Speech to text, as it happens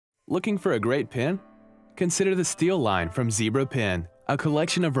Looking for a great pen? Consider the Steel line from Zebra Pen, a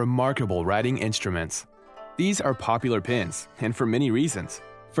collection of remarkable writing instruments. These are popular pens, and for many reasons.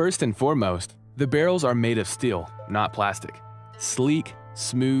 First and foremost, the barrels are made of steel, not plastic. Sleek,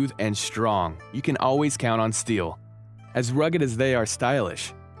 smooth, and strong, you can always count on steel. As rugged as they are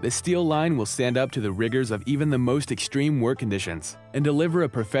stylish, the Steel line will stand up to the rigors of even the most extreme work conditions and deliver a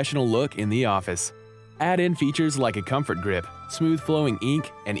professional look in the office. Add in features like a comfort grip, smooth flowing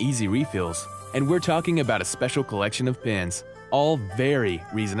ink, and easy refills, and we're talking about a special collection of pens, all very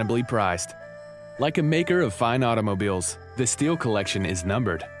reasonably priced. Like a maker of fine automobiles, the Steel collection is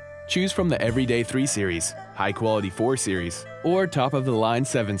numbered. Choose from the Everyday 3 Series, High Quality 4 Series, or top-of-the-line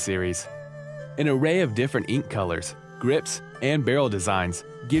 7 Series. An array of different ink colors, grips, and barrel designs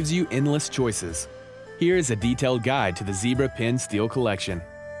gives you endless choices. Here is a detailed guide to the Zebra Pen Steel collection.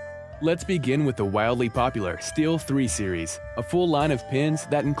 Let's begin with the wildly popular Steel 3 Series, a full line of pens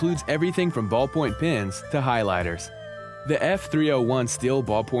that includes everything from ballpoint pens to highlighters. The F301 Steel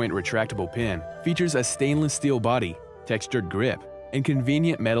ballpoint retractable pen features a stainless steel body, textured grip, and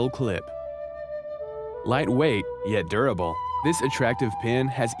convenient metal clip. Lightweight, yet durable, this attractive pen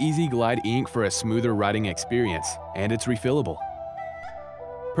has easy glide ink for a smoother writing experience, and it's refillable.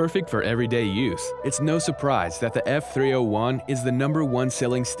 Perfect for everyday use, it's no surprise that the F301 is the #1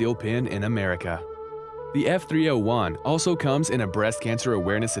 selling steel pen in America. The F301 also comes in a breast cancer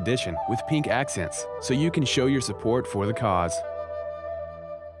awareness edition with pink accents, so you can show your support for the cause.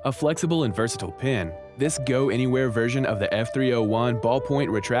 A flexible and versatile pen, this go-anywhere version of the F301 ballpoint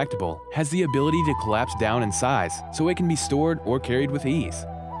retractable has the ability to collapse down in size so it can be stored or carried with ease.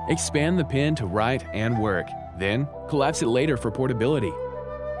 Expand the pen to write and work, then collapse it later for portability.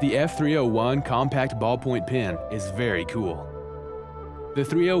 The F301 compact ballpoint pen is very cool. The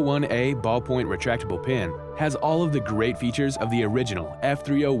 301A ballpoint retractable pen has all of the great features of the original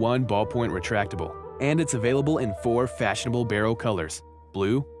F301 ballpoint retractable, and it's available in 4 fashionable barrel colors: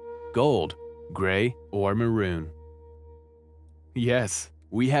 blue, gold, gray, or maroon. Yes,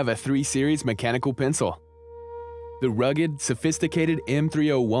 we have a 3 Series mechanical pencil. The rugged, sophisticated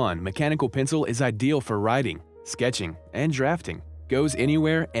M301 mechanical pencil is ideal for writing, sketching, and drafting. Goes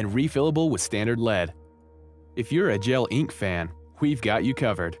anywhere and refillable with standard lead. If you're a gel ink fan, we've got you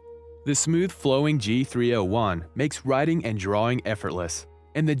covered. The smooth flowing G301 makes writing and drawing effortless,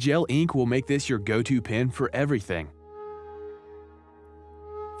 and the gel ink will make this your go-to pen for everything.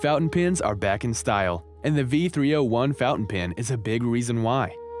 Fountain pens are back in style, and the V301 fountain pen is a big reason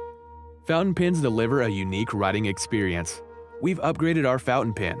why. Fountain pens deliver a unique writing experience. We've upgraded our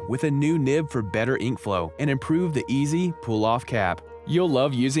fountain pen with a new nib for better ink flow and improved the easy pull-off cap. You'll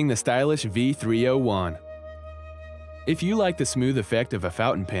love using the stylish V301. If you like the smooth effect of a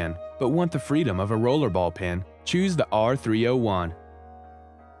fountain pen but want the freedom of a rollerball pen, choose the R301.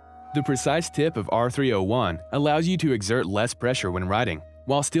 The precise tip of R301 allows you to exert less pressure when writing,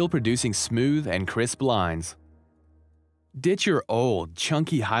 while still producing smooth and crisp lines. Ditch your old,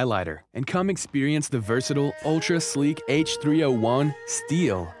 chunky highlighter and come experience the versatile, ultra-sleek H301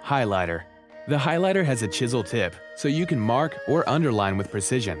 Steel highlighter. The highlighter has a chisel tip, so you can mark or underline with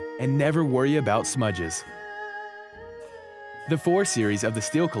precision and never worry about smudges. The 4 Series of the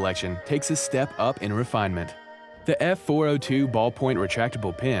Steel collection takes a step up in refinement. The F402 ballpoint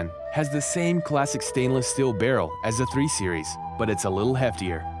retractable pen has the same classic stainless steel barrel as the 3 Series, but it's a little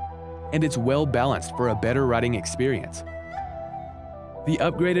heftier. And it's well balanced for a better writing experience. The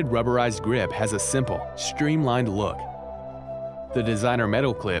upgraded rubberized grip has a simple, streamlined look. The designer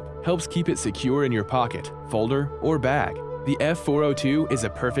metal clip helps keep it secure in your pocket, folder, or bag. The F402 is a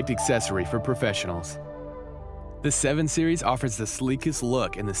perfect accessory for professionals. The 7 Series offers the sleekest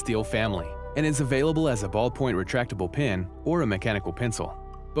look in the Steel family and is available as a ballpoint retractable pen or a mechanical pencil.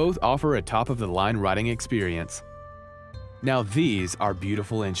 Both offer a top-of-the-line writing experience. Now these are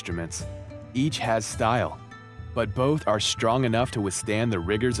beautiful instruments. Each has style, but both are strong enough to withstand the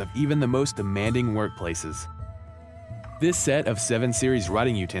rigors of even the most demanding workplaces. This set of 7 Series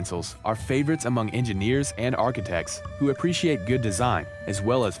writing utensils are favorites among engineers and architects who appreciate good design, as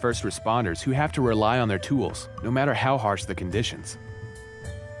well as first responders who have to rely on their tools, no matter how harsh the conditions.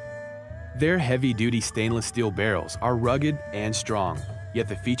 Their heavy-duty stainless steel barrels are rugged and strong, yet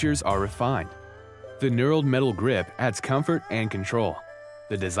the features are refined. The knurled metal grip adds comfort and control.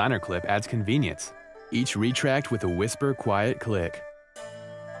 The designer clip adds convenience. Each retract with a whisper quiet click.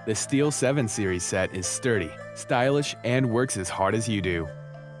 The Steel 7 Series set is sturdy, stylish, and works as hard as you do.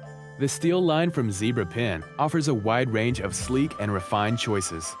 The Steel line from Zebra Pen offers a wide range of sleek and refined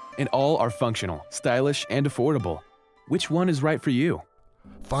choices, and all are functional, stylish, and affordable. Which one is right for you?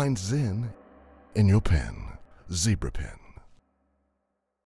 Find Zen in your pen. Zebra Pen.